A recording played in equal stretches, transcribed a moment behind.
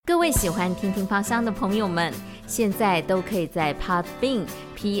各位喜欢听听芳香的朋友们，现在都可以在 Podbean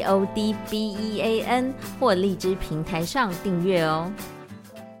PODBEAN 或荔枝平台上订阅哦。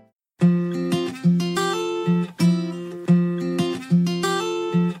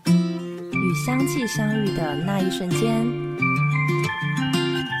与香气相遇的那一瞬间，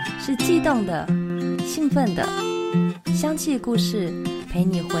是悸动的、兴奋的。香气故事陪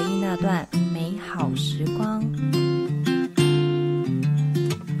你回忆那段美好时光。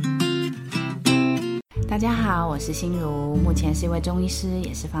大家好，我是心如，目前是一位中医师，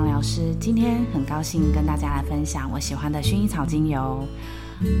也是芳疗师。今天很高兴跟大家来分享我喜欢的薰衣草精油。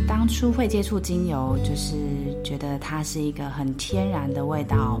当初会接触精油，就是觉得它是一个很天然的味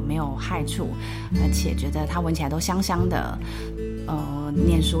道，没有害处，而且觉得它闻起来都香香的。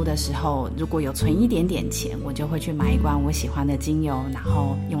念书的时候如果有存一点点钱，我就会去买一罐我喜欢的精油，然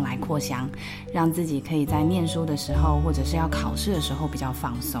后用来扩香，让自己可以在念书的时候或者是要考试的时候比较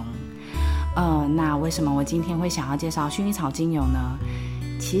放松。那为什么我今天会想要介绍薰衣草精油呢？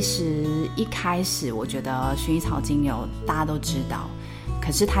其实一开始我觉得薰衣草精油大家都知道，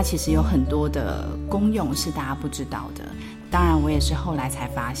可是它其实有很多的功用是大家不知道的。当然我也是后来才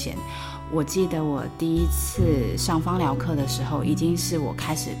发现。我记得我第一次上芳疗课的时候，已经是我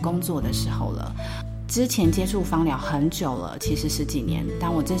开始工作的时候了。之前接触芳疗很久了，其实10几年。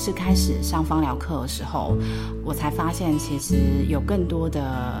当我正式开始上芳疗课的时候，我才发现其实有更多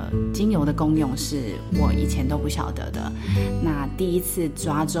的精油的功用是我以前都不晓得的。那第一次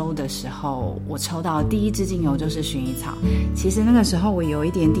抓周的时候，我抽到的第一支精油就是薰衣草。其实那个时候我有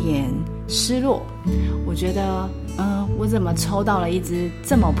一点点失落，我觉得我怎么抽到了一支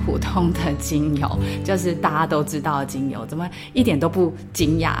这么普通的精油，就是大家都知道的精油，怎么一点都不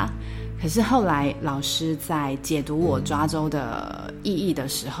惊讶。可是后来老师在解读我抓周的意义的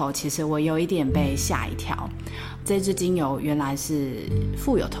时候，其实我有一点被吓一跳。这支精油原来是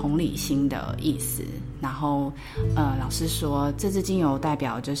富有同理心的意思，然后老师说这支精油代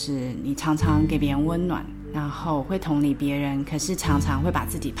表就是你常常给别人温暖，然后会同理别人，可是常常会把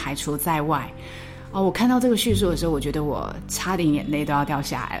自己排除在外。我看到这个叙述的时候，我觉得我差点眼泪都要掉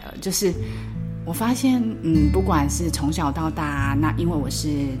下来了。就是我发现不管是从小到大，那因为我是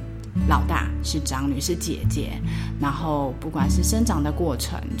老大，是长女，是姐姐，然后不管是生长的过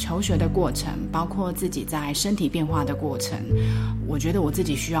程、求学的过程，包括自己在身体变化的过程，我觉得我自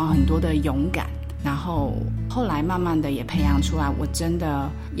己需要很多的勇敢，然后后来慢慢的也培养出来，我真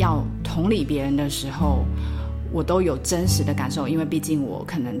的要同理别人的时候，我都有真实的感受。因为毕竟我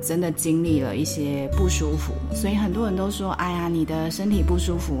可能真的经历了一些不舒服，所以很多人都说，哎呀，你的身体不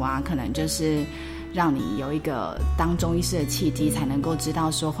舒服啊，可能就是让你有一个当中医师的契机，才能够知道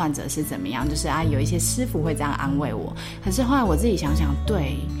说患者是怎么样，就是有一些师傅会这样安慰我。可是后来我自己想想，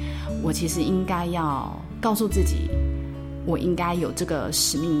对，我其实应该要告诉自己，我应该有这个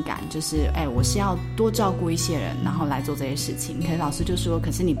使命感，就是我是要多照顾一些人，然后来做这些事情。可是老师就说，可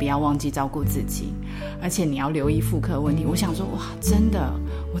是你不要忘记照顾自己，而且你要留意妇科问题。我想说，哇，真的，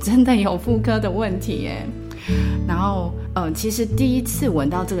我真的有妇科的问题耶。然后其实第一次闻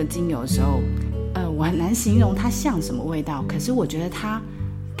到这个精油的时候，我很难形容它像什么味道，可是我觉得它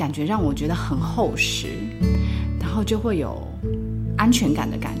感觉让我觉得很厚实，然后就会有安全感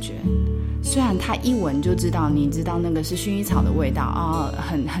的感觉。虽然它一闻就知道，你知道那个是薰衣草的味道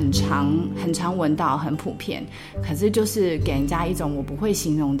很常闻到，很普遍，可是就是给人家一种我不会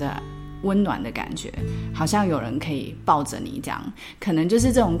形容的温暖的感觉，好像有人可以抱着你这样，可能就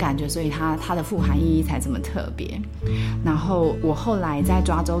是这种感觉，所以它的富含意义才这么特别。然后我后来在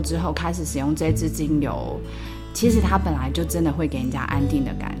抓周之后开始使用这支精油，其实它本来就真的会给人家安定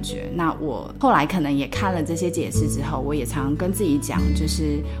的感觉。那我后来可能也看了这些解释之后，我也常跟自己讲，就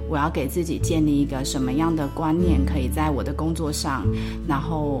是我要给自己建立一个什么样的观念，可以在我的工作上然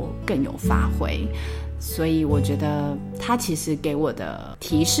后更有发挥。所以我觉得它其实给我的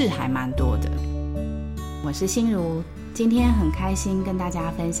提示还蛮多的。我是心如，今天很开心跟大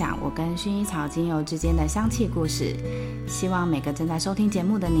家分享我跟薰衣草精油之间的香气故事。希望每个正在收听节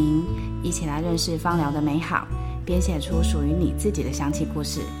目的您，一起来认识芳疗的美好，编写出属于你自己的香气故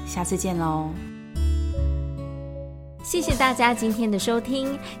事。下次见咯。谢谢大家今天的收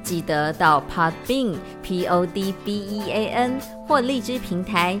听，记得到 Podbean PODBEAN 或荔枝平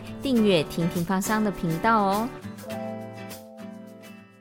台订阅听听芳香的频道哦。